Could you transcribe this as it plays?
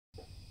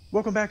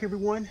Welcome back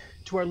everyone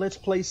to our Let's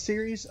Play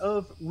series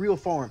of Real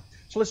Farm.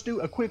 So let's do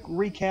a quick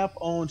recap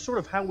on sort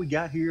of how we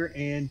got here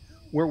and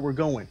where we're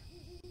going.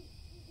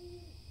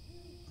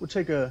 We'll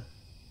take a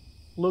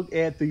look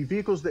at the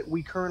vehicles that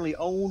we currently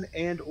own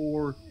and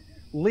or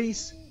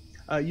lease.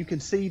 You can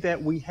see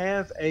that we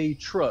have a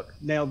truck.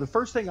 Now the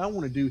first thing I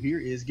want to do here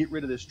is get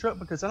rid of this truck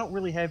because I don't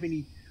really have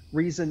any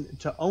reason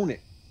to own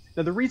it.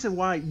 Now the reason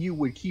why you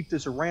would keep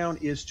this around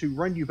is to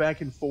run you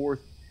back and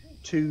forth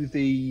to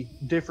the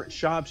different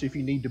shops if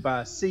you need to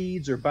buy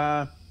seeds or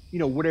buy,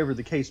 whatever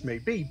the case may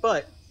be.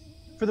 But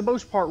for the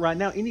most part right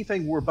now,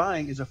 anything we're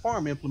buying is a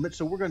farm implement,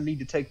 so we're going to need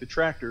to take the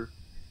tractor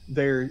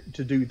there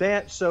to do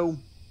that. So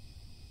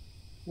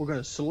we're going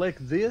to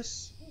select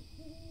this,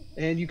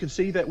 and you can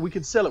see that we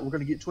can sell it. We're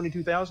going to get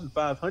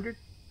 $22,500.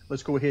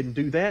 Let's go ahead and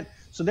do that.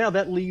 So now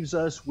that leaves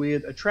us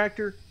with a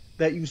tractor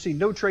that you can see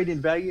no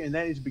trade-in value, and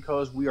that is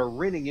because we are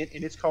renting it,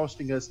 and it's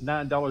costing us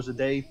 $9 a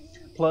day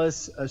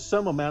plus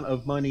some amount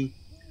of money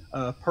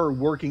per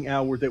working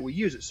hour that we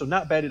use it. So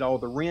not bad at all.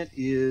 The rent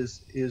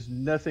is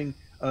nothing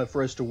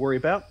for us to worry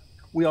about.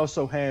 We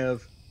also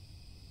have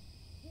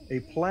a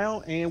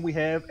plow and we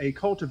have a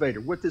cultivator.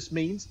 What this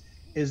means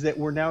is that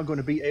we're now going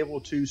to be able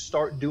to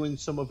start doing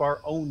some of our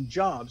own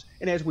jobs.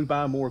 And as we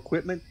buy more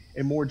equipment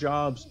and more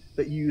jobs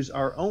that use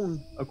our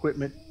own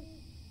equipment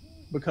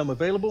become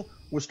available,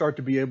 we'll start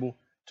to be able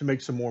to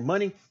make some more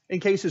money.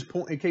 Case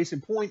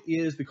in point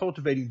is the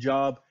cultivating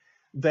job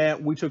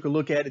that we took a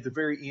look at the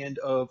very end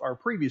of our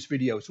previous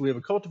video. So we have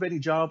a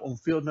cultivating job on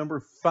field number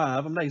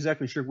 5. I'm not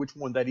exactly sure which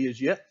one that is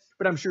yet,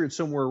 but I'm sure it's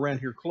somewhere around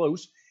here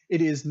close.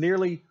 It is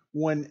nearly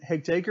 1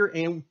 hectare,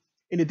 and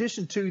in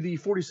addition to the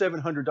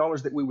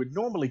 $4,700 that we would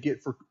normally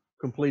get for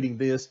completing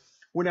this,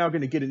 we're now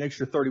going to get an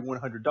extra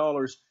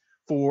 $3,100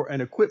 for an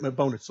equipment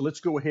bonus. So let's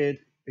go ahead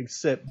and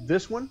accept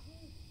this one.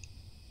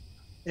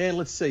 And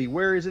let's see,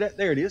 where is it at?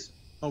 There it is.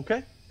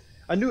 Okay.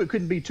 I knew it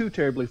couldn't be too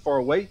terribly far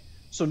away.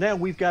 So now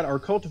we've got our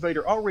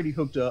cultivator already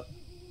hooked up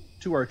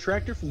to our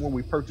tractor from where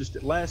we purchased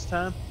it last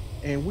time,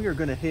 and we are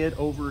going to head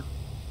over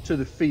to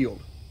the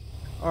field.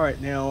 All right,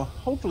 now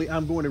hopefully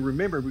I'm going to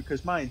remember,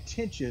 because my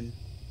intention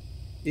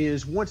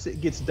is once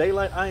it gets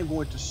daylight, I am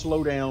going to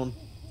slow down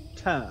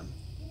time.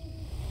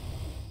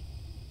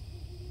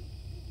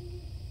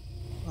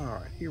 All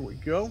right, here we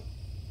go. All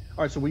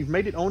right, so we've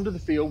made it onto the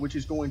field, which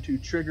is going to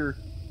trigger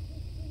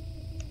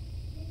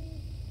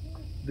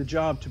the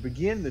job to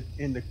begin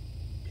and the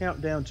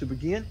countdown to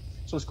begin.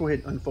 So let's go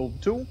ahead and unfold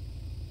the tool,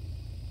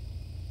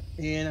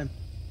 and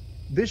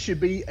this should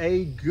be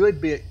a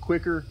good bit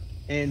quicker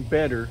and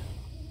better.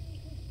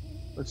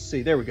 Let's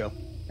see, there we go.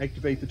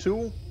 Activate the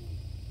tool,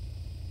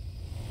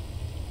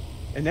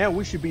 and now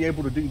we should be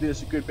able to do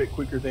this a good bit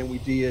quicker than we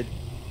did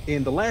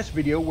in the last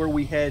video, where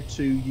we had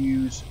to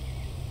use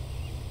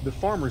the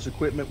farmer's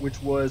equipment, which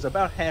was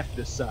about half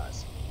this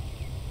size.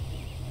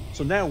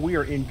 So now we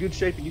are in good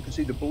shape, and you can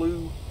see the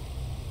blue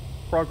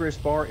progress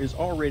bar is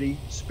already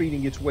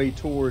speeding its way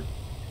toward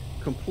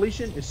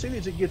completion. As soon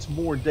as it gets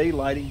more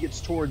daylight and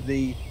gets toward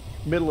the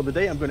middle of the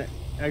day, I'm going to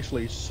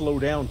actually slow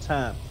down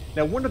time.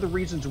 Now, one of the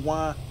reasons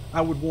why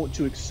I would want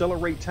to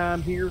accelerate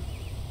time here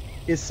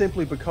is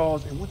simply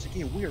because, and once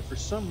again, we are, for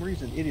some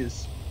reason,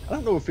 I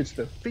don't know if it's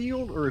the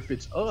field or if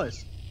it's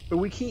us, but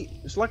we can't,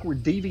 it's like we're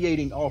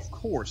deviating off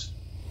course.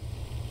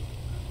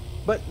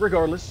 But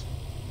regardless,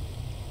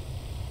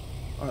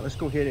 all right, let's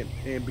go ahead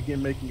and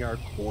begin making our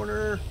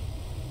corner.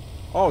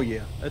 Oh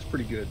yeah, that's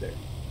pretty good there.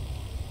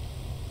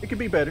 It could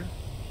be better,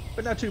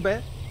 but not too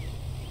bad.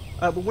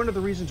 But one of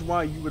the reasons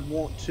why you would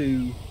want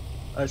to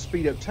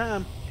speed up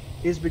time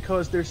is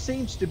because there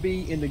seems to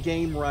be in the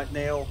game right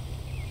now,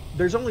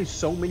 there's only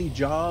so many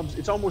jobs.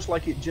 It's almost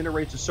like it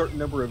generates a certain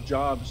number of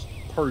jobs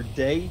per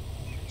day.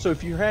 So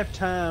if you have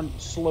time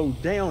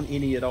slowed down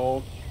any at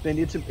all, then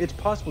it's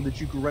possible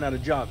that you could run out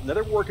of jobs. Now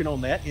they're working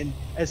on that, and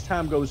as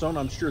time goes on,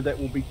 I'm sure that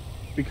will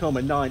become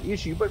a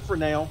non-issue. But for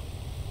now,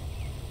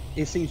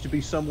 it seems to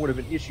be somewhat of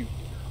an issue.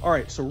 All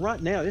right, so right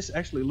now this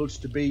actually looks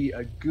to be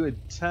a good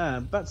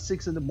time, about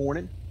 6 in the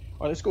morning.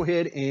 All right, let's go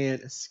ahead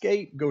and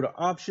escape, go to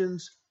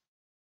options,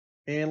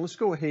 and let's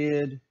go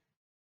ahead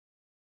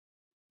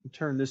and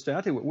turn this down.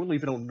 I'll tell you what, we'll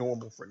leave it on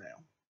normal for now.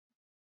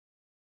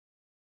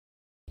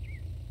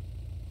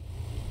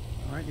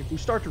 All right, if we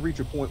start to reach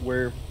a point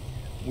where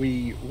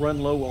we run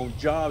low on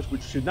jobs,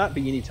 which should not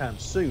be anytime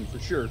soon for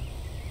sure,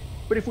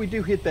 but if we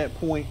do hit that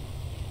point,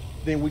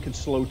 then we can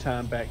slow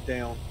time back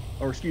down,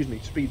 or excuse me,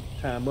 speed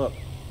time up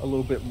a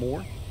little bit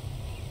more,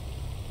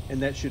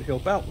 and that should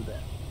help out with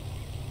that.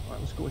 All right,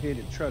 let's go ahead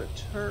and try to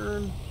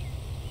turn.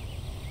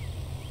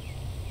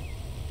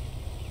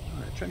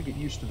 All right, trying to get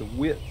used to the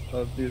width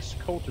of this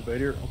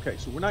cultivator. Okay,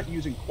 so we're not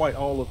using quite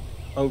all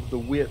of the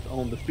width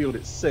on the field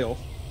itself,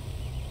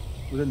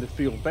 within the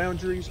field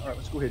boundaries. All right,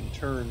 let's go ahead and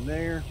turn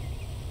there.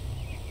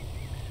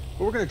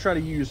 But we're going to try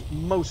to use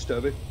most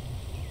of it.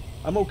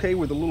 I'm okay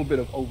with a little bit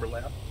of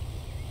overlap.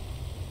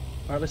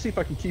 All right, let's see if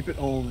I can keep it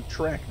on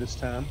track this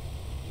time.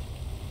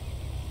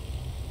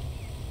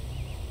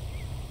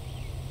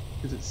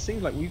 Because it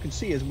seems like you can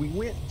see as we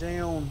went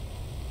down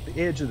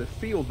the edge of the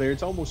field there.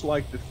 It's almost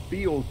like the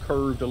field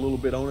curved a little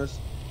bit on us,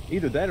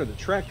 either that or the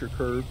tractor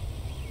curved,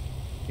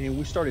 and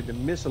we started to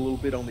miss a little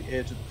bit on the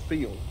edge of the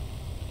field.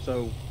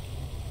 So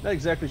not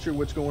exactly sure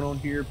what's going on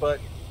here, but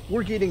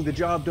we're getting the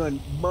job done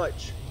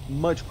much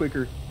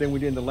quicker than we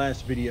did in the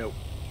last video.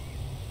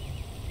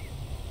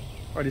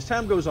 All right, as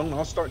time goes on,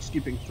 I'll start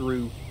skipping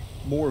through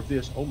more of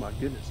this. Oh my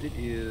goodness, it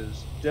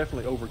is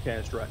definitely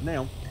overcast right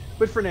now.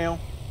 But for now,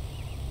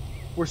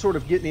 we're sort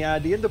of getting the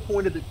idea. And the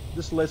point of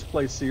this Let's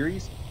Play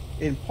series,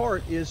 in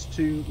part, is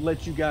to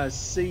let you guys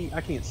see.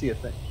 I can't see a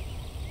thing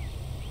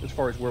as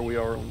far as where we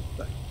are on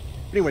the thing.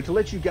 Anyway, to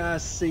let you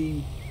guys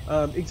see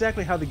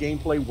exactly how the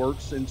gameplay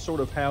works and sort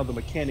of how the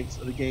mechanics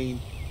of the game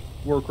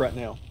work right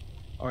now.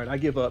 All right, I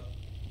give up.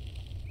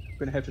 I'm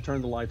going to have to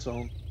turn the lights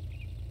on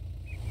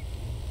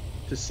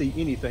to see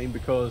anything,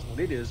 because when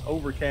it is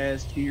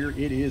overcast here,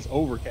 it is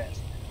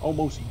overcast,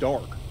 almost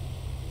dark.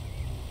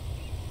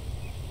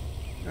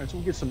 All right, so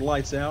we'll get some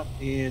lights out,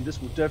 and this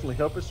will definitely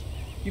help us.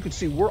 You can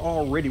see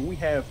we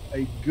have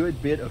a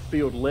good bit of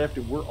field left,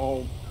 and we're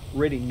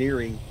already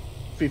nearing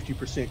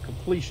 50%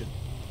 completion.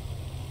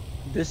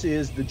 This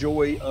is the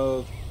joy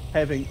of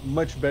having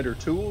much better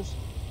tools,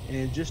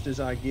 and just as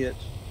I get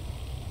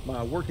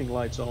my working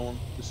lights on,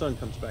 the sun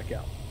comes back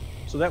out.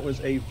 So that was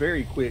a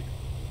very quick,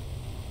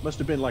 must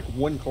have been like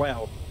one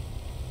cloud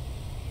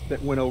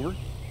that went over.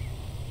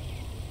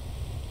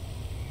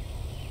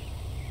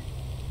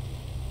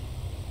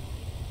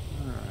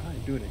 Alright,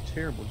 I'm doing a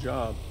terrible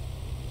job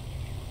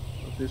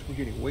of this. We're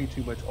getting way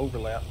too much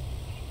overlap.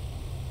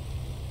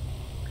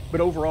 But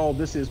overall,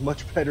 this is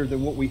much better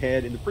than what we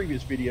had in the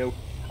previous video.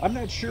 I'm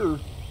not sure,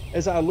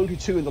 as I alluded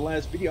to in the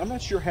last video, I'm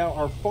not sure how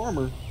our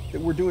farmer that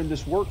we're doing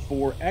this work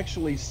for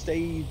actually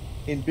stayed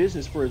in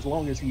business for as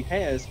long as he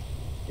has,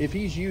 if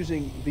he's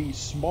using the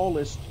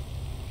smallest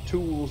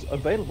tools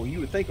available.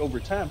 You would think over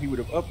time he would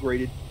have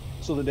upgraded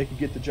so that they could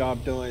get the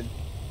job done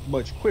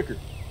much quicker.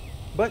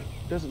 But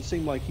it doesn't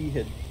seem like he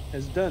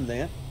has done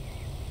that.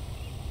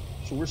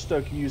 So we're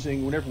stuck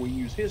using, whenever we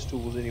use his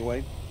tools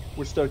anyway,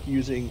 we're stuck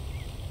using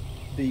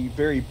the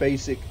very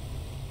basic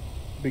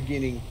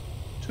beginning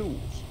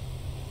tools,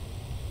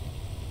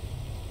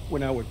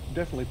 when I would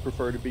definitely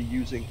prefer to be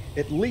using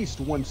at least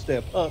one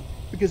step up,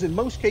 because in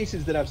most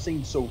cases that I've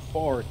seen so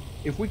far,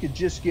 if we could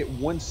just get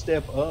one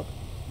step up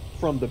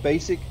from the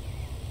basic,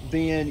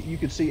 then you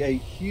could see a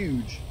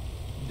huge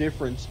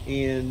difference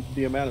in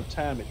the amount of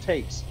time it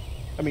takes.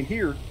 I mean,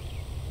 here,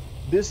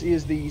 this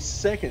is the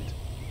second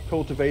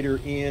cultivator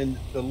in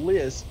the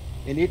list,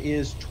 and it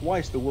is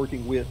twice the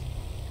working width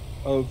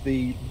of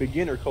the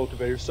beginner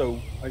cultivator,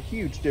 so a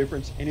huge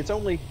difference, and it's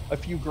only a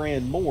few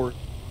grand more,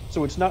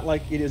 so it's not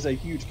like it is a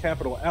huge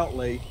capital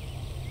outlay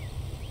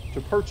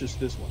to purchase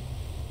this one.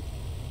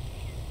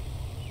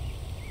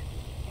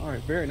 All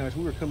right, very nice.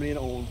 We were coming in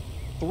on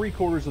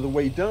 3/4 of the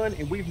way done,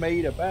 and we've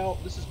made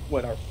about, this is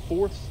what, our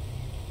fourth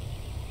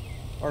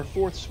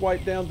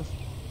swipe down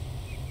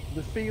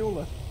the field.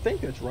 I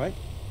think that's right.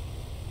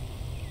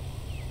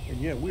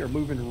 And yeah, we are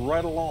moving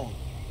right along.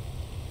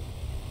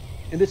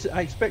 And this,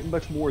 I expect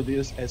much more of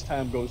this as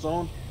time goes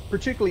on,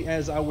 particularly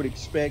as I would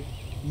expect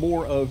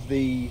more of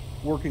the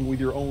working with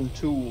your own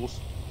tools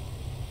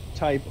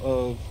type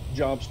of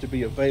jobs to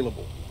be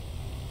available.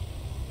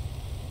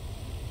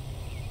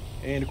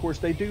 And of course,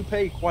 they do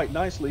pay quite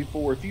nicely.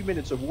 For a few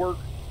minutes of work,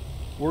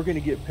 we're going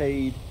to get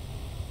paid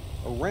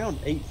around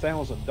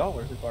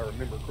 $8,000, if I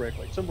remember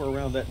correctly, somewhere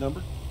around that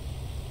number.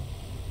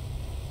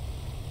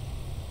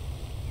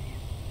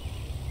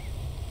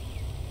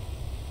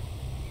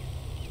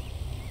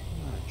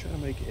 Try to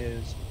make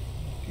as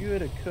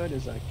good a cut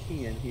as I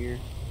can here.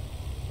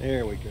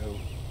 There we go.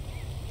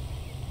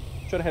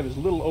 Try to have as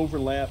little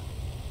overlap,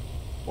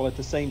 while at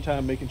the same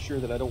time making sure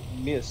that I don't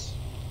miss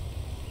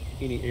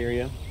any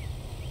area.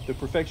 The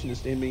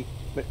perfectionist in me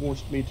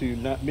wants me to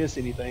not miss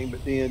anything,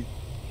 but then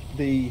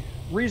the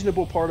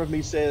reasonable part of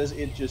me says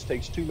it just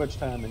takes too much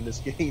time in this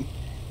game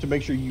to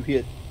make sure you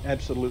hit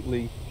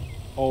absolutely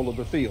all of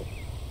the field.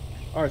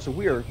 All right, so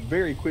we are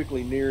very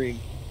quickly nearing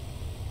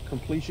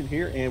completion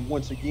here, and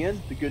once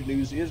again, the good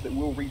news is that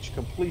we'll reach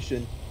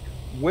completion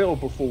well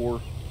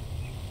before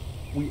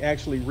we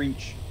actually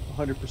reach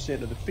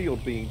 100% of the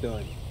field being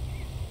done.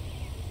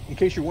 In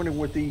case you're wondering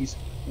what these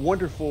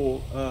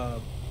wonderful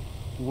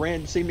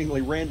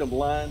seemingly random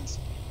lines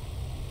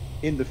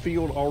in the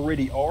field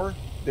already are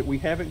that we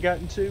haven't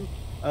gotten to,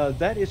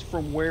 that is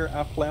from where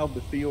I plowed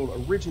the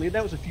field originally.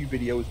 That was a few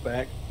videos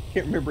back.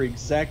 Can't remember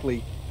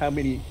exactly how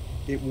many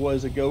it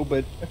was ago,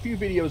 but a few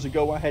videos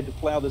ago I had to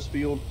plow this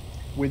field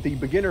with the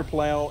beginner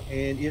plow,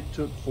 and it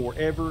took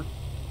forever,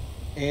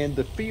 and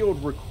the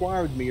field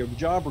required me, or the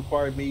job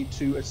required me,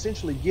 to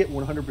essentially get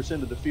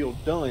 100% of the field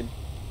done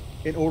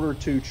in order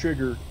to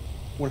trigger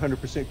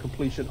 100%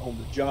 completion on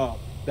the job.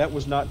 That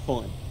was not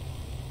fun.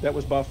 That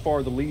was by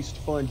far the least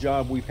fun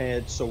job we've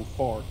had so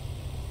far,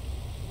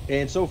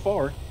 and so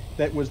far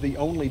that was the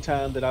only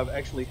time that I've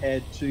actually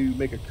had to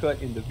make a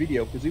cut in the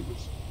video, because it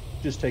was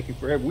just taking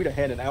forever. We'd have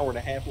had an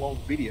 1.5 hour long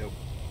video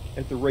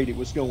at the rate it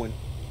was going.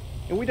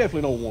 And we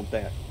definitely don't want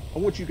that. I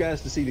want you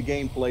guys to see the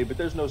gameplay, but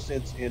there's no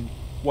sense in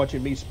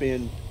watching me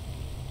spend,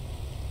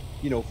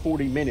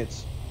 40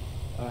 minutes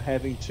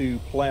having to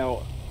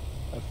plow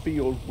a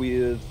field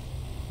with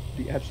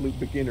the absolute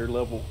beginner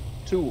level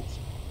tools.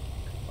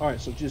 All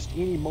right, so just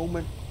any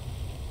moment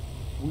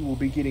we will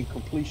be getting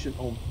completion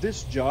on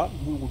this job.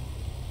 We will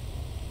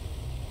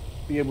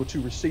be able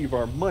to receive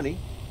our money.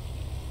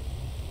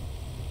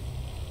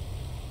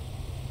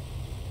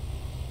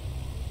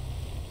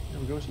 There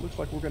we go. So it looks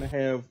like we're going to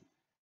have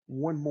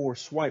one more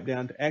swipe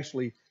down to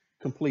actually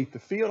complete the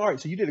field. All right,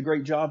 so you did a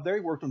great job there.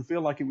 You worked on the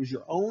field like it was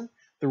your own.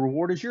 The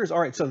reward is yours. All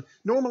right, so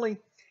normally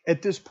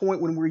at this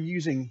point when we're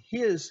using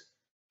his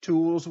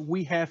tools,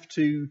 we have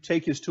to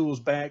take his tools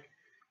back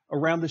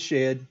around the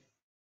shed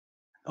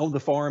on the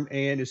farm,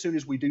 and as soon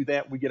as we do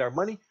that, we get our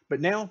money.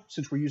 But now,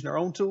 since we're using our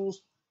own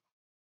tools,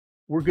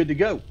 we're good to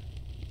go.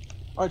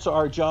 All right, so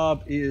our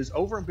job is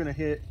over. I'm going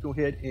to go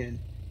ahead and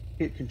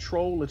hit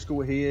control. Let's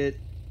go ahead,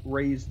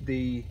 raise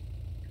the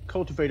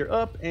cultivator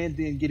up, and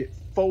then get it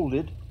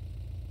folded.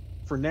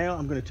 For now,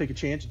 I'm going to take a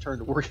chance and turn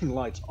the working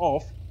lights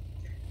off,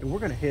 and we're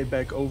going to head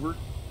back over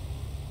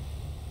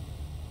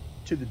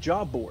to the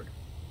job board.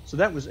 So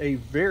that was a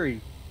very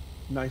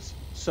nice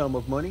sum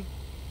of money.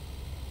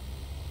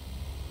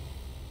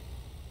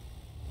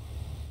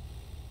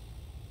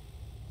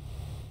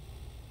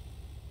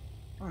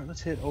 All right,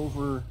 let's head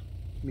over.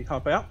 Let me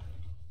hop out.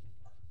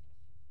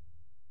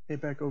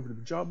 Head back over to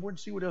the job board and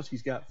see what else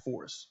he's got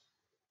for us.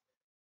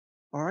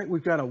 All right,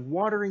 we've got a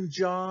watering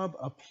job,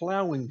 a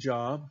plowing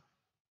job,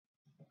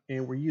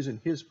 and we're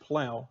using his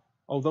plow,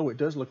 although it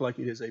does look like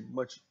it is a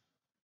much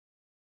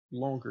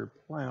longer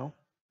plow.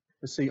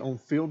 Let's see, on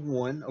field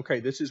 1.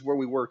 Okay, this is where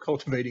we were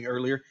cultivating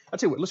earlier. I'll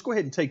tell you what, let's go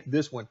ahead and take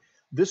this one.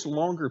 This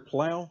longer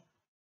plow.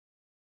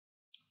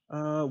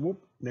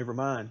 Whoop, never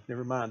mind.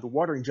 The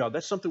watering job,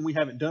 that's something we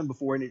haven't done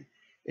before, and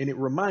it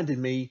reminded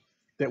me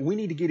that we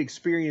need to get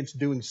experience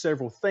doing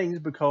several things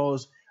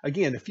because,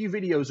 again, a few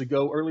videos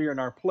ago, earlier in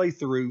our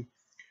playthrough,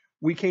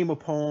 we came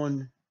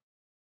upon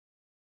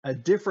a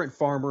different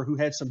farmer who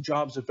had some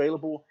jobs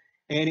available,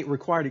 and it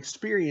required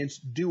experience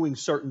doing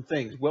certain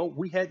things. Well,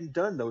 we hadn't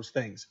done those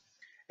things,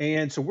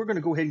 and so we're going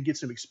to go ahead and get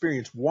some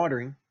experience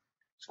watering.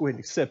 Let's go ahead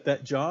and accept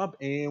that job,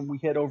 and we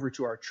head over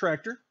to our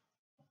tractor.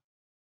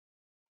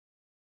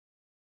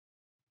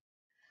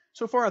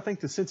 So far, I think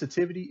the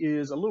sensitivity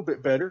is a little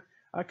bit better.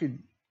 I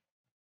could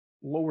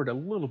lower it a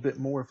little bit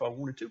more if I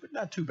wanted to, but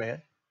not too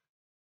bad.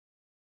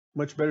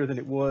 Much better than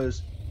it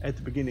was at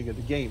the beginning of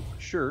the game, for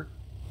sure.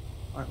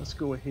 All right, let's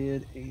go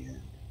ahead and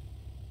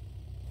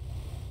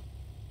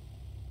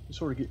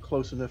sort of get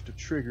close enough to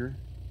trigger.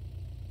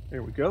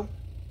 There we go.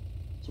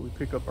 So we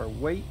pick up our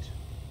weight.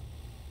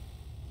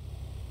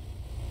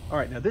 All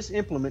right, now this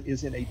implement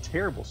is in a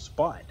terrible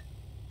spot.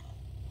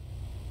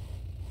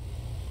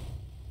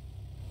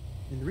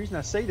 And the reason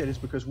I say that is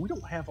because we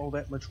don't have all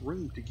that much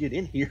room to get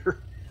in here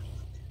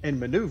and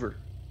maneuver.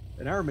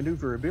 And our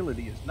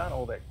maneuverability is not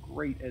all that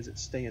great as it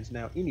stands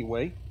now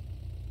anyway.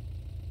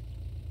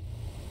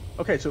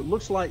 Okay, so it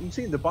looks like, you can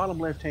see in the bottom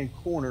left-hand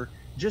corner,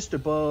 just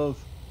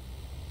above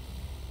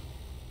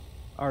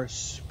our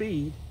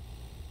speed,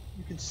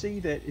 you can see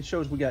that it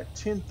shows we got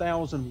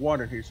 10,000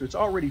 water here. So it's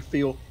already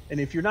filled. And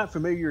if you're not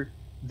familiar,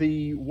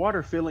 the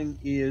water filling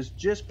is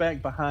just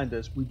back behind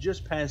us. We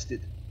just passed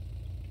it.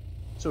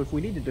 So if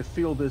we needed to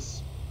fill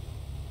this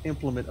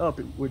implement up,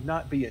 it would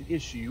not be an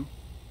issue.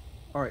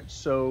 All right,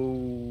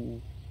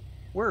 so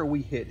where are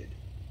we headed?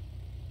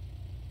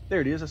 There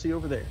it is, I see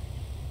over there.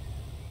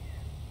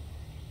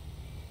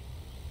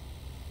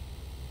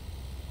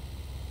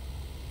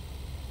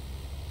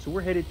 So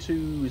we're headed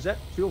to, is that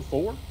field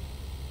 4?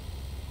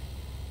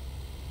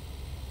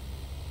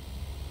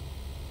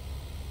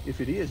 If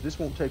it is, this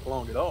won't take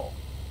long at all.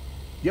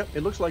 Yep,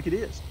 it looks like it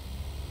is.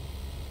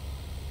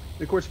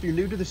 And of course, if you're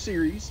new to the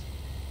series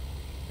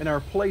and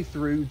our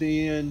playthrough,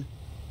 then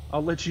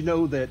I'll let you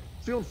know that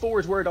field 4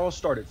 is where it all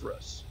started for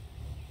us.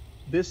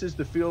 This is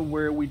the field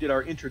where we did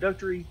our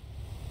introductory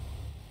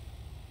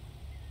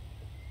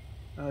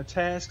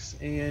tasks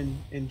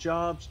and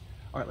jobs.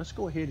 All right, let's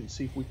go ahead and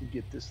see if we can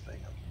get this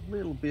thing a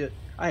little bit.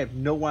 I have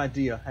no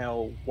idea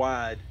how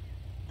wide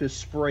this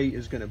spray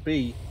is going to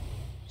be.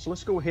 So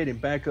let's go ahead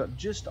and back up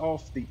just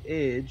off the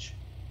edge.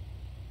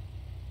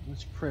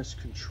 Let's press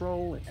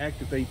control and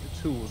activate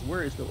the tools.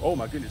 Where is the, oh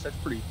my goodness, that's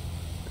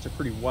a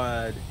pretty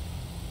wide.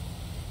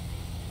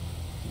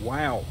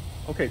 Wow.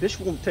 Okay, this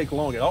won't take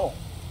long at all.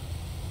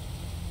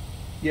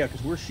 Yeah,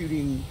 because we're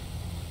shooting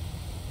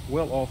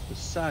well off the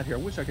side here. I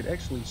wish I could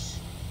actually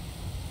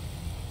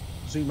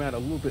zoom out a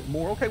little bit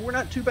more. Okay, we're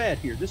not too bad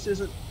here. This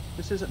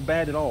isn't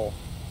bad at all.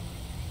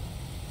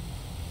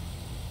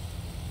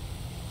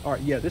 All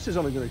right, yeah, this is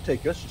only going to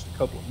take us just a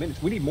couple of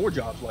minutes. We need more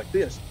jobs like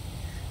this.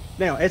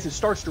 Now, as it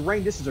starts to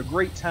rain, this is a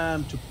great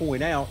time to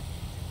point out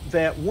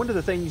that one of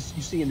the things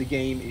you see in the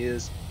game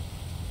is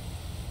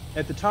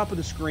at the top of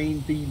the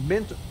screen, the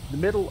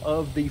middle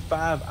of the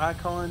 5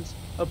 icons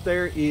up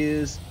there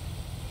is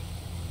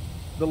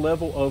the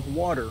level of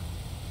water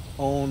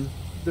on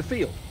the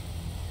field.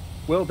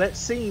 Well, that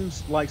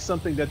seems like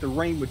something that the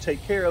rain would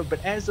take care of,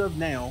 but as of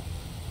now,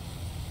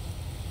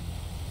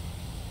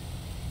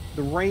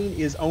 the rain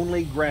is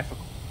only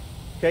graphical,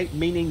 okay?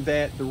 Meaning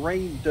that the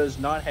rain does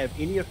not have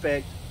any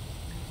effect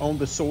on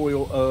the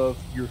soil of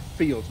your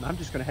fields. And I'm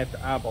just going to have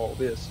to eyeball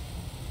this.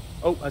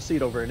 Oh, I see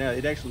it over there now.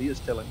 It actually is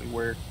telling me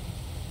where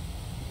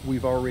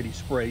we've already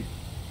sprayed.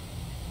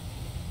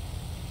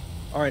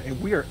 All right,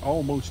 and we are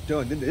almost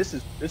done. This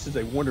is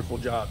a wonderful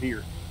job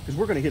here because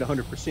we're going to hit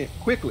 100%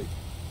 quickly.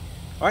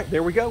 All right,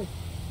 there we go.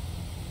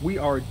 We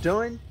are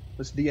done.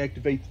 Let's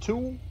deactivate the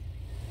tool.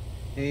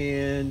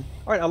 And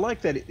all right, I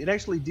like that. It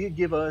actually did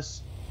give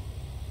us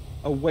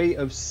a way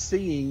of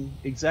seeing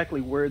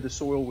exactly where the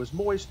soil was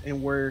moist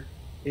and where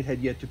it had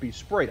yet to be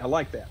sprayed. I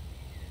like that.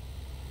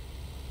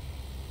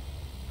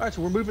 All right,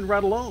 so we're moving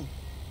right along.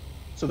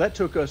 So that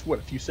took us, what,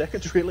 a few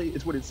seconds, really?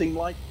 It's what it seemed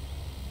like.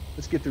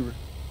 Let's get through.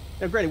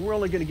 Now, granted, we're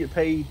only going to get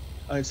paid,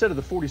 instead of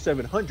the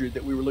 $4,700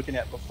 that we were looking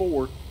at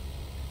before,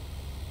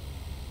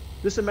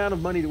 this amount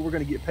of money that we're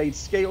going to get paid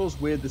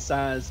scales with the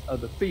size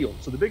of the field.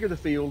 So the bigger the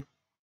field,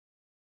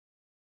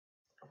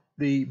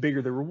 the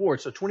bigger the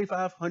reward. So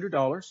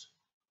 $2,500.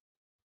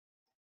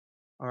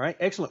 All right,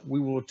 excellent.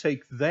 We will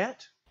take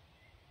that.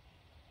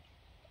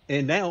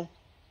 And now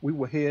we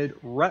will head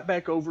right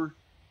back over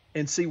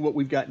and see what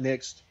we've got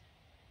next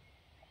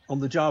on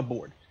the job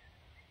board.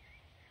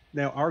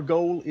 Now, our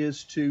goal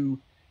is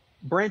to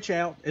branch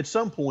out. At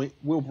some point,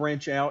 we'll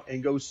branch out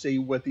and go see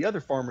what the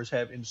other farmers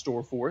have in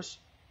store for us.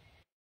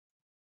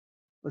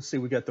 Let's see,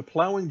 we got the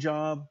plowing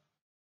job,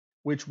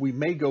 which we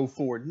may go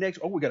for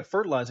next. Oh, we got a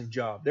fertilizing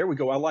job. There we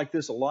go. I like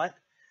this a lot.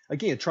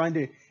 Again, trying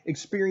to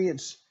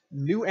experience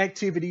new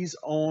activities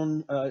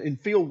on in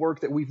field work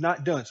that we've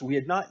not done. So we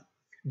had not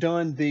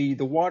done the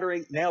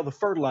watering, now the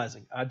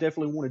fertilizing. I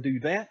definitely want to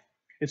do that.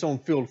 It's on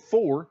field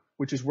 4,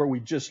 which is where we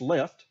just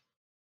left.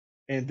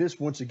 And this,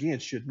 once again,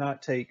 should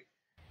not take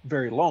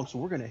very long. So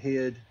we're going to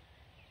head.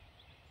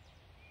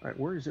 All right,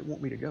 where does it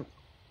want me to go?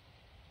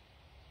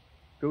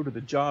 Go to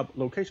the job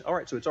location. All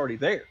right, so it's already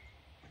there.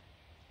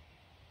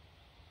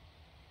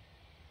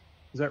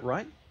 Is that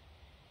right?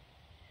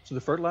 So the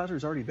fertilizer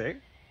is already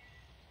there?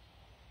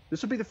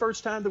 This will be the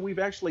first time that we've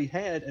actually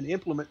had an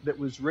implement that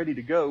was ready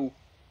to go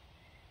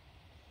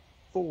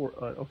for,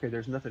 okay,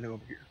 there's nothing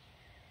over here.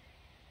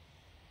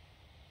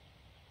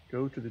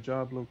 Go to the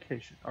job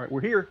location. All right,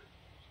 we're here.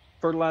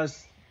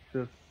 Fertilize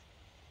the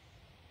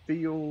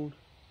field.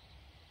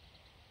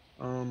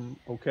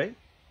 Okay.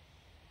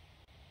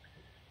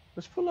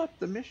 Let's pull up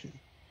the mission.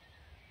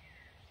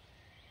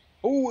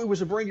 Oh, it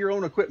was a bring your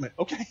own equipment.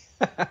 Okay.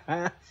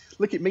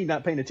 Look at me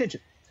not paying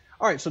attention.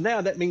 All right, so now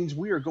that means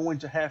we are going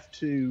to have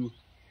to,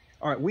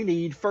 all right, we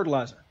need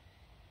fertilizer.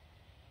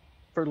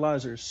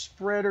 Fertilizer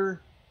spreader.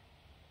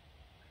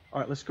 All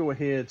right, let's go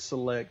ahead,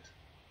 select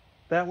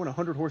that one,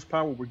 100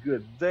 horsepower. We're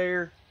good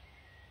there.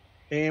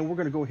 And we're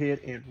going to go ahead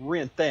and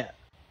rent that.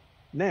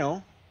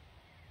 Now,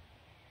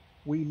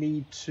 we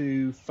need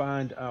to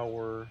find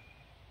our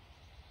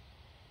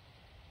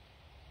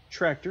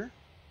tractor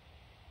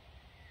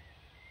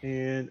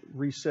and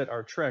reset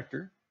our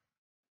tractor.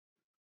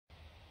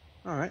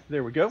 All right,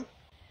 there we go.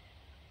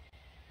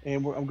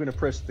 And I'm going to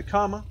press the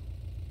comma,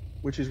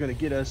 which is going to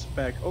get us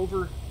back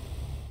over.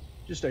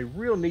 Just a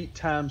real neat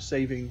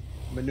time-saving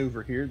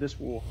maneuver here. This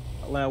will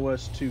allow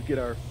us to get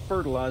our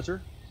fertilizer.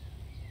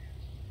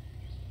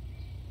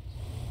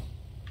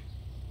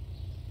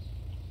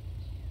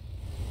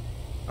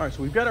 All right,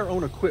 so we've got our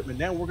own equipment.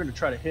 Now we're going to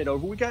try to head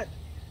over. We got a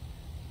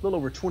little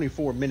over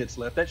 24 minutes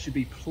left. That should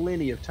be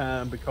plenty of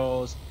time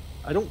because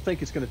I don't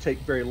think it's going to take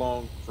very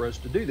long for us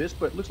to do this,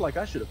 but it looks like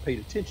I should have paid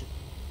attention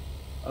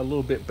a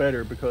little bit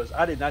better because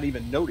I did not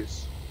even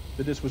notice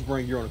that this was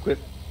bring your own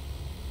equipment.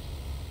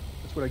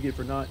 That's what I get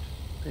for not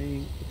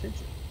paying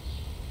attention.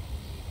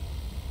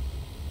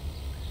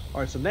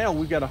 All right, so now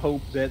we've got to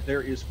hope that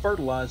there is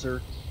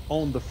fertilizer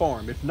on the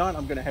farm. If not,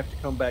 I'm going to have to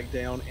come back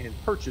down and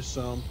purchase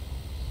some.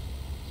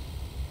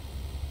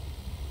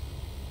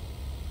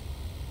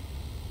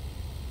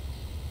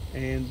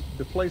 And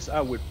the place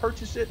I would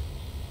purchase it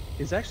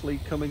is actually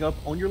coming up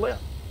on your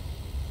left.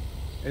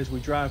 As we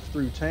drive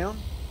through town,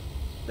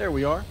 there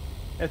we are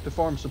at the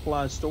farm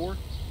supply store.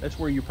 That's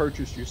where you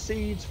purchase your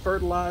seeds,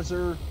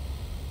 fertilizer,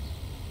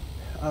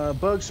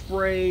 bug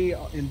spray,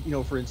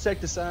 and for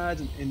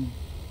insecticides, and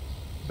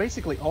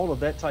basically all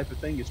of that type of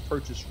thing is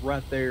purchased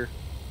right there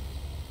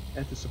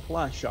at the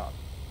supply shop.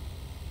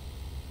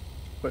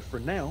 But for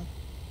now,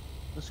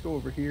 let's go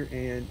over here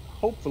and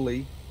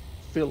hopefully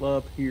fill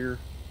up here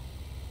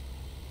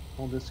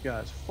on this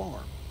guy's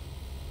farm.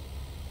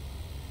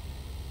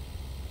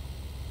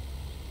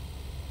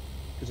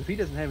 Because if he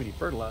doesn't have any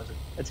fertilizer,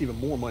 that's even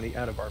more money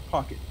out of our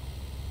pocket.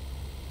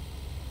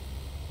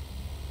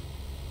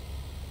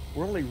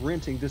 We're only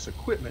renting this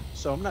equipment,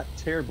 so I'm not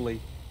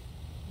terribly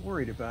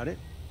worried about it.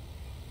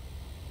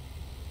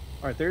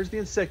 All right, there's the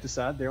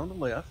insecticide there on the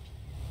left.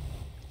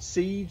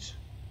 Seeds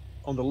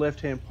on the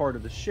left-hand part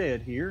of the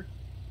shed here.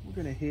 We're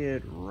going to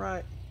head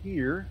right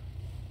here.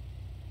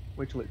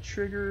 Wait till it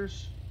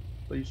triggers.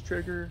 Please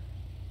trigger.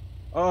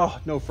 Oh,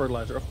 no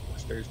fertilizer. Of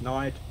course there's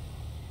not.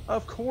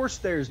 Of course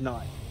there's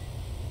not.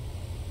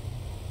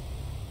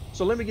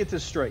 So let me get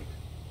this straight.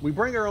 We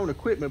bring our own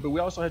equipment, but we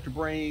also have to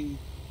bring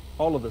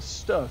all of the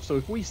stuff. So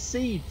if we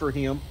seed for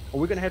him, are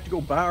we going to have to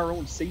go buy our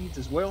own seeds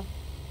as well?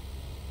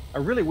 I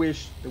really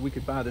wish that we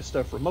could buy this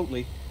stuff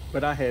remotely,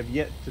 but I have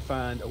yet to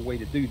find a way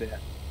to do that.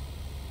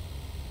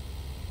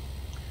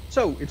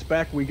 So it's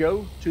back we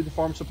go to the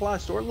farm supply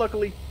store.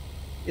 Luckily,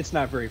 it's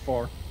not very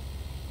far.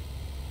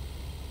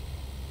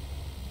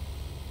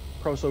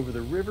 Cross over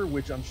the river,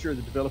 which I'm sure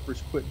the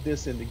developers put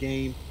this in the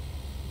game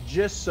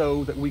just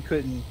so that we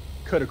couldn't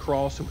cut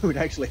across and we would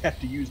actually have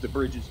to use the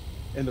bridges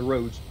and the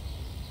roads.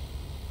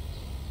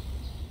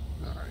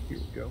 All right, here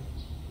we go.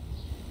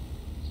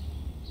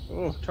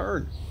 Oh,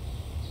 turn.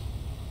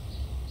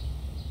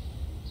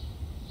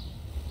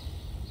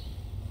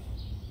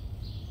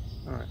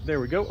 All right, there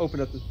we go.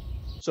 Open up the...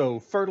 So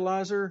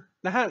fertilizer.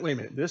 Now, wait a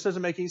minute. This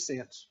doesn't make any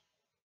sense.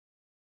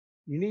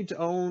 You need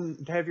to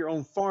have your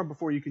own farm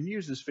before you can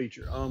use this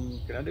feature.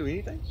 Can I do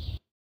anything?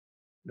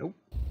 Nope.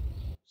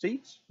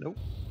 Seeds? Nope.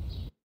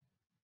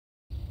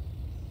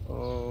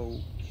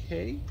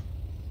 Okay.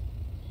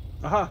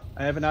 Aha,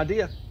 I have an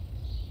idea.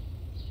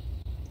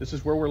 This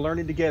is where we're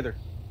learning together.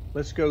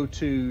 Let's go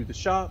to the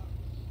shop,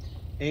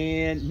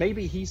 and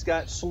maybe he's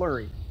got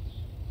slurry.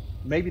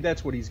 Maybe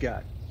that's what he's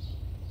got.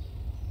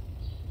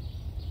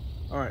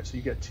 All right, so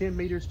you got 10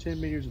 meters, 10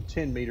 meters, and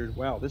 10 meters.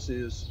 Wow, this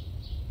is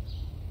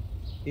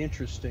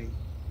interesting.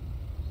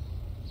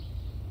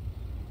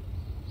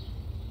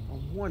 I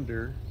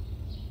wonder...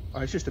 Oh,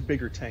 it's just a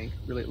bigger tank,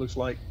 really, it looks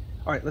like.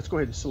 All right, let's go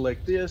ahead and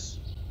select this.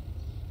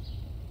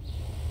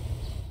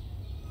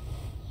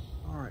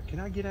 All right,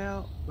 can I get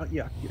out?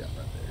 Yeah, I can get out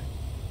right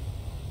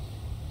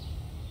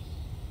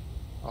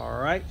there. All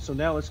right, so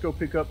now let's go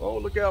pick up... Oh,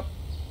 look out.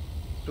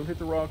 Don't hit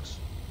the rocks.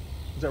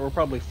 Because that will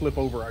probably flip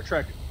over our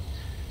tractor.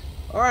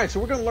 All right, so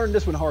we're going to learn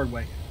this one the hard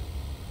way.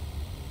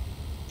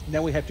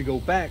 Now we have to go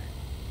back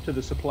to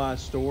the supply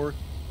store,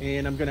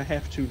 and I'm going to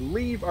have to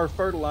leave our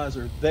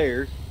fertilizer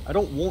there. I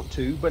don't want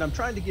to, but I'm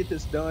trying to get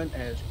this done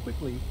as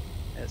quickly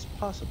as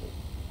possible.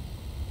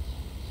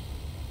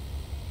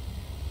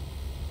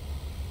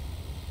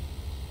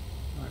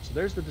 All right, so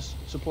there's the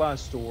supply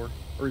store,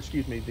 or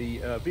excuse me,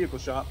 the vehicle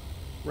shop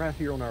right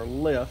here on our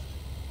left,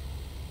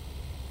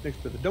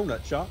 next to the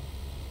donut shop.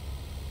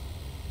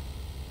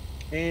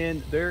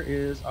 And there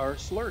is our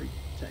slurry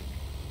tank.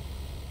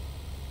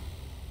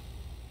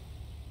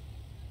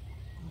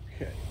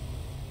 Okay.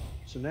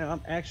 So now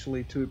I'm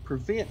actually, to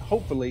prevent,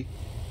 hopefully,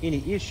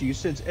 any issues,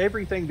 since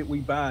everything that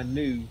we buy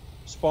new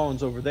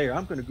spawns over there,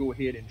 I'm going to go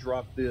ahead and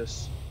drop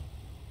this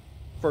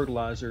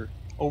fertilizer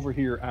over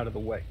here out of the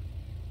way.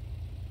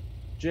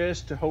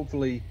 Just to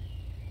hopefully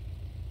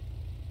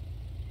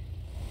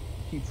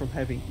keep from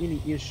having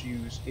any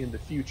issues in the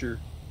future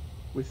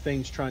with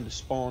things trying to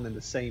spawn in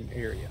the same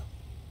area.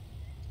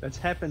 That's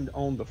happened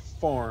on the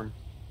farm,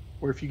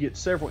 where if you get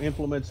several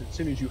implements, as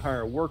soon as you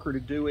hire a worker to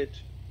do it,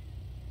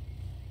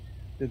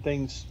 then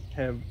things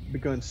have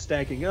begun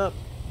stacking up.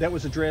 That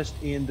was addressed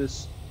in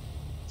this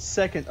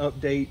second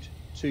update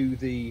to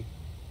the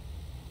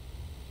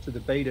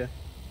beta,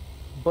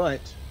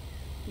 but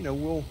you know,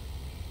 we'll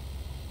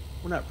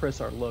not press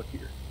our luck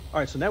here.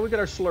 All right, so now we got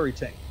our slurry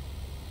tank,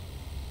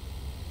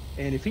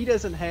 and if he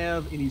doesn't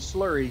have any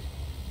slurry,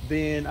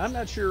 then I'm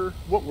not sure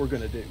what we're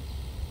going to do.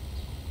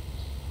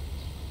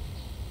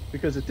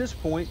 Because at this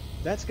point,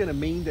 that's going to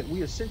mean that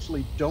we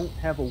essentially don't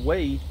have a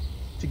way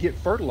to get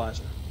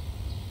fertilizer.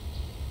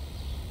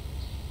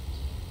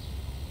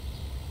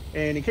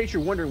 And in case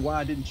you're wondering why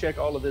I didn't check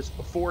all of this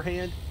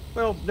beforehand,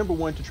 well, number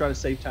one, to try to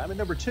save time, and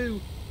number two,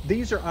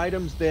 these are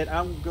items that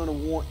I'm going to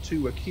want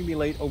to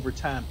accumulate over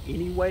time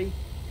anyway.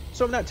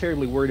 So I'm not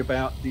terribly worried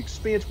about the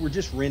expense. We're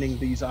just renting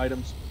these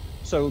items,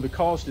 so the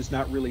cost is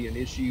not really an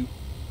issue.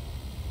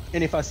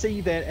 And if I see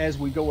that as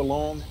we go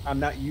along, I'm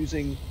not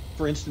using,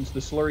 for instance, the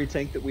slurry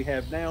tank that we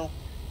have now,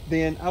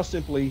 then I'll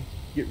simply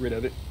get rid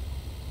of it.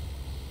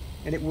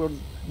 And it will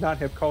not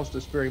have cost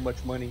us very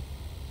much money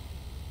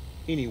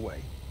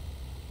anyway.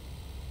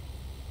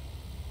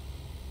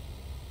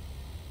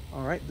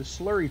 All right, the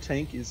slurry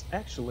tank is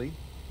actually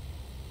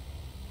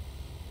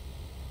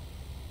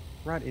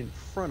right in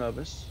front of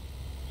us.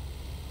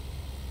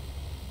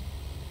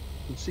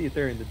 You can see it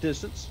there in the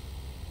distance.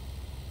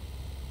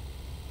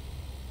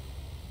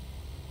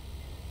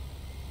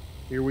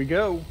 Here we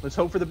go. Let's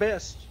hope for the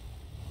best.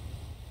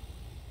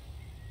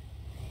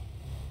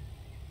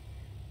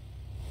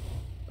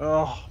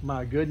 Oh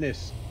my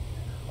goodness.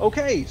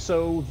 Okay,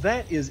 so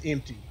that is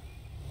empty.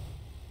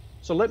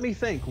 So let me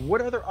think, what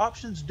other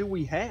options do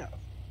we have?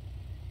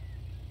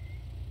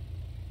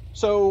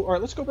 So, all right,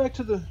 let's go back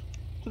to the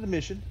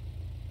mission.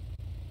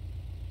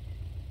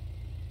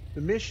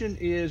 The mission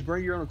is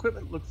bring your own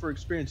equipment, look for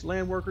experienced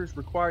land workers,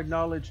 required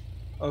knowledge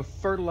of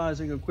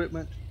fertilizing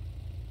equipment,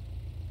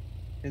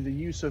 and the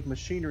use of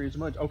machinery as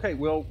much. Okay,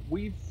 well,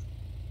 we've,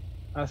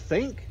 I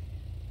think,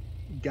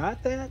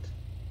 got that,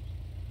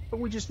 but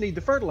we just need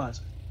the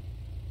fertilizer.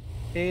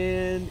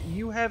 And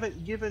you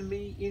haven't given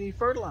me any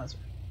fertilizer.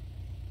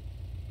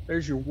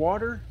 There's your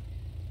water,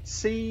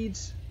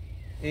 seeds,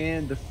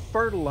 and the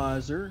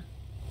fertilizer.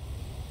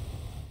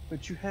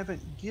 But you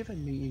haven't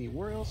given me any.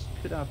 Where else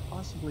could I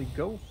possibly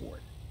go for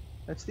it?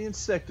 That's the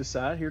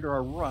insecticide here to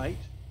our right.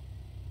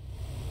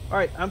 All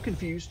right, I'm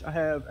confused. I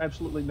have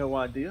absolutely no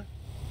idea.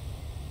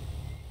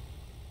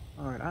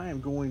 All right, I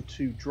am going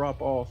to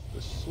drop off the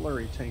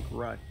slurry tank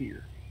right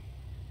here.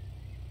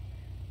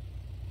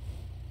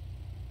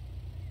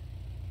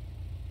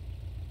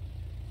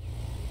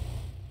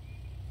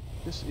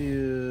 This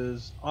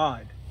is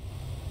odd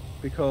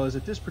because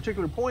at this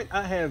particular point,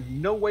 I have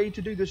no way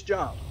to do this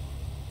job.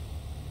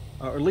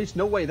 Or at least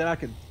no way that I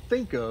can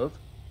think of.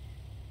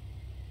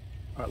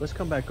 All right, let's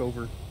come back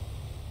over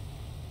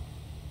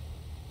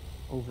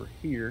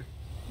here.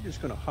 I'm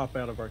just going to hop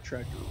out of our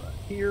tractor right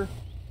here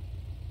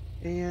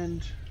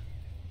and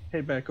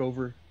head back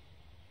over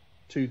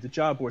to the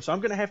job board. So I'm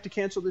going to have to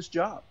cancel this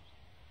job.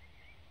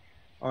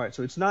 All right,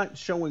 so it's not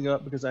showing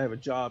up because I have a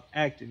job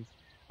active.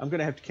 I'm going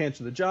to have to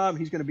cancel the job.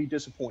 He's going to be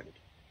disappointed.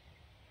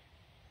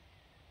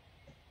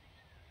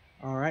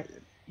 All right,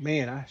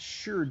 man, I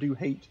sure do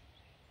hate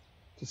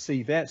to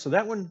see that. So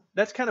that one,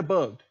 that's kind of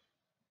bugged.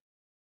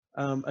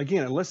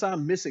 Again, unless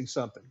I'm missing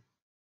something.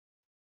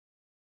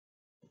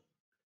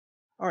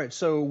 All right,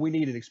 so we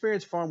need an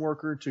experienced farm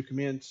worker to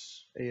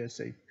commence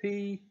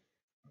ASAP,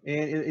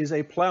 and it is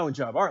a plowing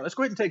job. All right, let's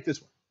go ahead and take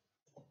this one.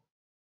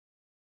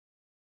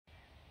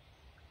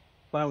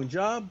 Plowing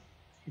job.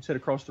 Let's head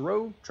across the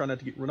road. Try not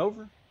to get run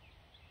over.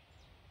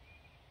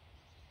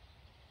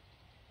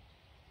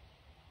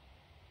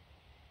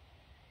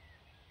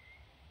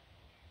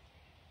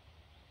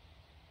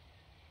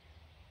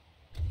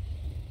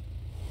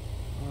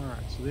 All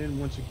right, so then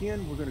once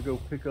again, we're going to go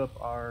pick up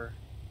our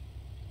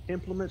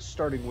implements,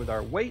 starting with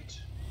our weight.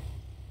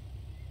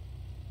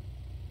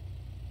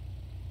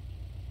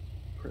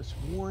 Press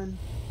 1.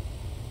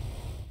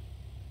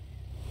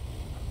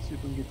 Let's see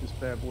if we can get this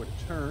bad boy to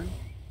turn.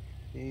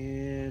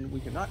 And we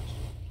cannot.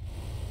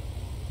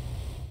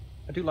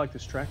 I do like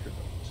this tractor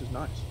though. This is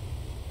nice.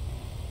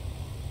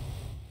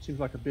 Seems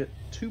like a bit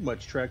too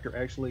much tractor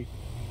actually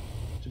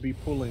to be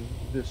pulling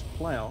this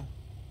plow.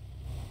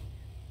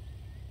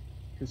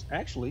 Because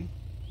actually,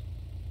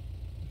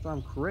 if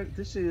I'm correct,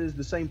 this is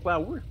the same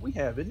plow we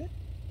have, isn't it?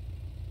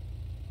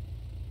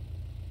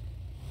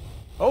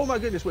 Oh my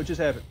goodness, what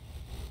just happened?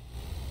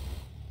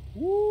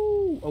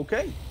 Woo,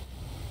 okay.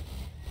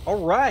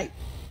 All right,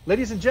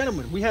 ladies and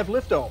gentlemen, we have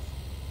liftoff.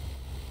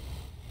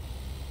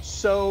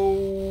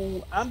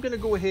 So I'm going to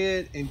go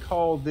ahead and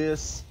call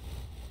this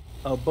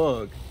a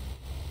bug.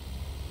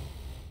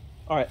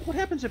 All right, what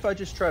happens if I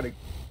just try to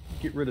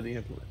get rid of the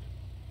implement?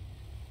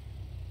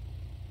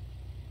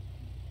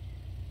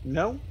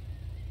 No?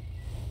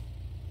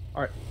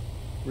 All right,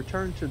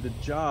 return to the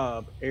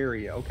job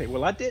area. Okay,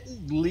 well, I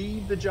didn't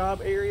leave the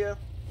job area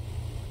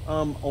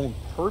on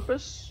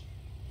purpose.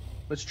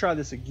 Let's try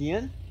this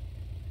again.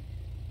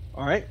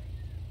 All right.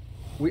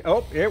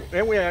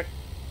 There we are.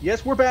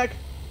 Yes, we're back.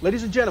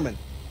 Ladies and gentlemen,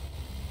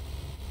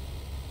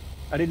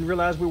 I didn't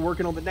realize we were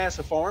working on the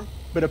NASA farm,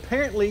 but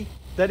apparently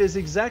that is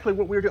exactly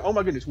what we're doing. Oh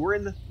my goodness, we're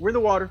in the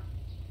water.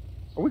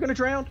 Are we going to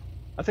drown?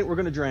 I think we're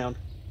going to drown.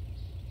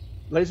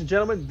 Ladies and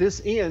gentlemen,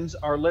 this ends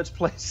our Let's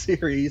Play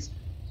series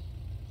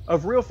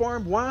of Real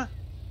Farm. Why?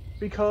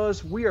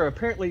 Because we are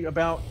apparently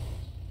about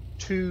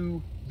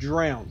to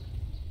drown.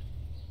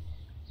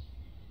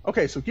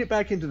 Okay, so get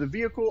back into the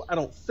vehicle. I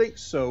don't think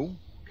so.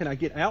 Can I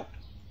get out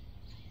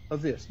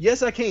of this?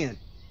 Yes, I can.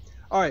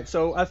 All right,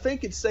 so I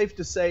think it's safe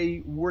to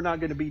say we're not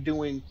going to be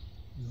doing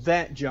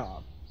that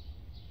job.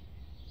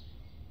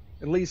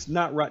 At least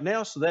not right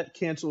now, so that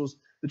cancels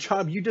the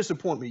job. You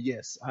disappoint me.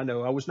 Yes, I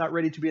know. I was not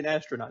ready to be an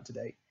astronaut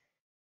today.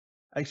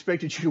 I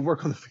expected you to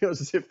work on the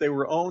fields as if they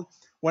were on.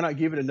 Why not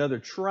give it another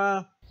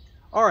try?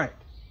 All right.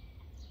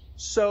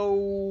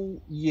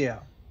 So, yeah.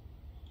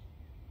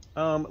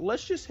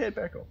 Let's just head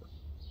back over.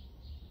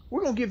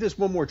 We're going to give this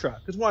one more try,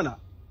 because why not?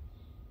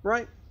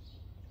 Right?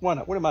 Why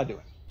not? What am I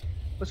doing?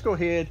 Let's go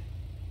ahead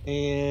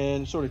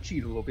and sort of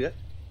cheat a little bit.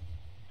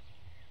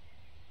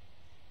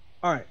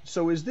 All right,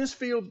 so is this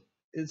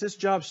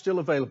job still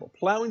available?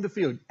 Plowing the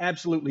field,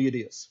 absolutely it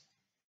is.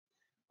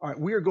 All right,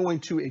 we are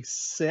going to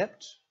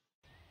accept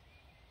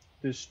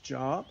this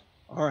job.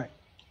 All right.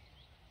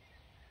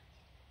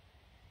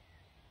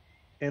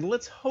 And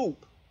let's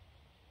hope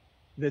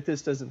that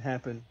this doesn't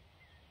happen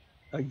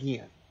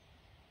again.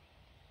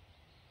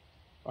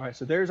 All right,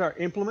 so there's our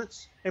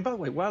implements. And by the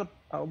way, while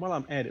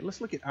I'm at it, let's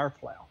look at our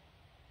plow.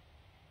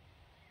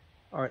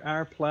 All right,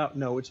 our plow,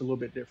 no, it's a little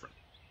bit different.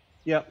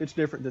 Yeah, it's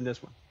different than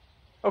this one.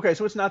 Okay,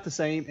 so it's not the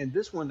same, and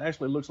this one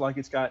actually looks like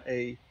it's got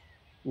a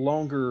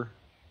longer,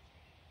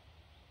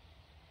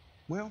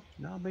 well,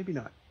 no, maybe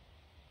not.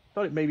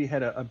 Thought it maybe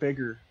had a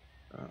bigger,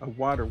 a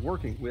wider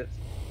working width.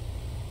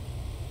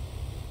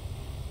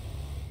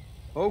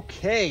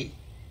 Okay,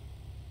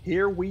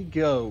 here we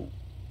go.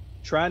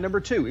 Try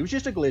number 2. It was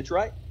just a glitch,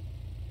 right?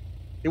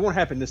 It won't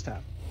happen this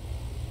time.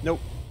 Nope,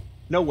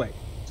 no way.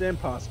 It's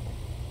impossible.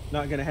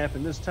 Not going to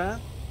happen this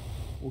time.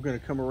 We're going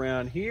to come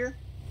around here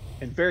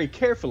and very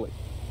carefully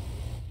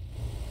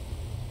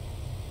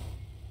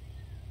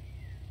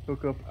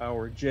hook up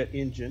our jet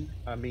engine,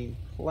 I mean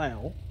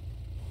plow.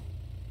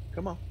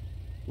 Come on,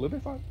 a little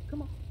bit farther,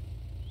 come on.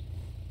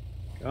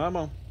 Come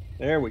on,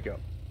 there we go.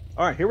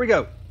 All right, here we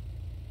go.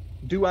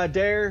 Do I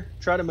dare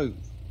try to move?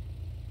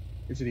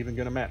 Is it even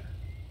gonna matter?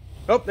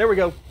 Oh, there we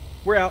go,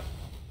 we're out.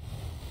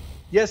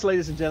 Yes,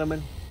 ladies and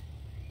gentlemen,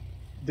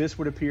 this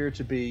would appear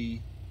to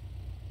be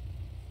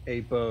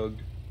a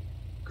bugged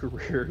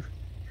career.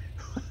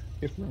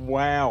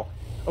 Wow.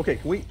 Okay,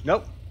 can we?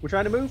 Nope. We're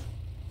trying to move.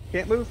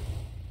 Can't move.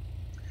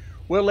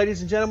 Well,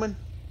 ladies and gentlemen,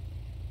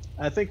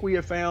 I think we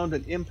have found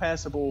an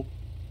impassable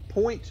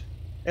point,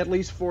 at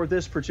least for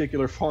this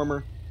particular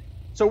farmer.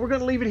 So we're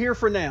going to leave it here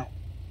for now.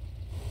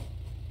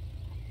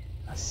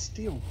 I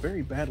still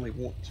very badly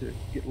want to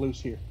get loose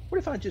here. What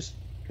if I just,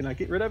 can I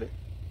get rid of it?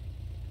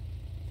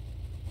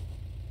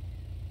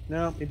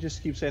 No, it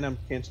just keeps saying I'm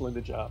canceling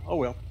the job. Oh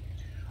well.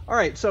 All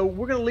right, so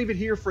we're going to leave it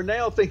here for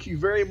now. Thank you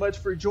very much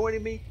for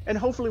joining me. And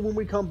hopefully when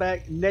we come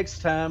back next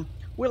time,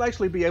 we'll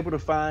actually be able to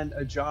find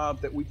a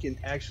job that we can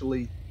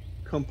actually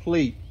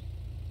complete.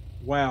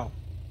 Wow.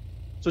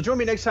 So join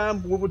me next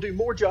time when we'll do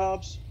more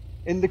jobs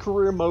in the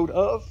career mode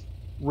of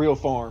Real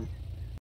Farm.